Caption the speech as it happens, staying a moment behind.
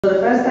So the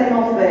first aim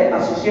of the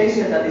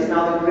association that is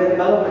now the Career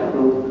Development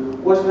Group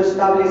was to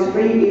establish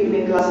free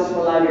evening classes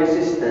for library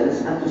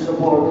assistants and to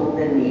support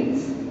their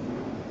needs.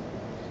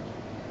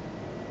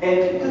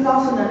 In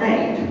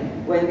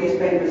 2008, when this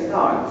paper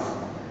starts,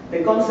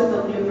 the concept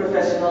of new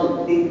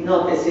professional did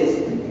not exist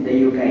in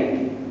the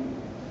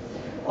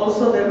UK.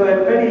 Also, there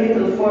were very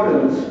little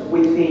forums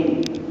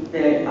within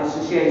the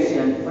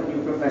association for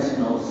new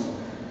professionals.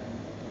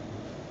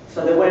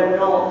 So there were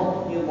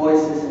no new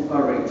voices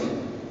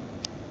encouraged.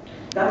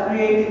 That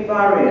created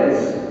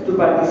barriers to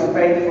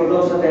participate for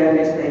those at the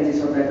early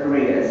stages of their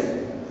careers.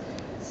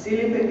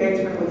 CILIP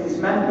engagement with its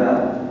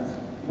members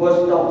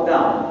was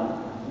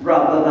top-down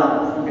rather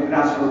than from the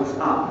grassroots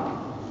up.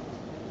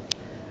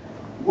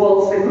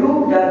 Whilst the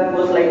group that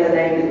was later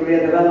named the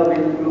Career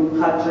Development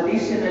Group had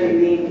traditionally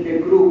been the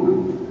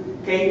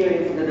group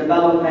catering for the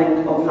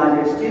development of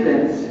library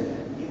students,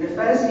 in the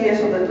first years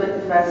of the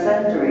 21st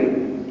century,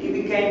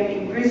 it became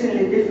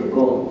increasingly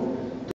difficult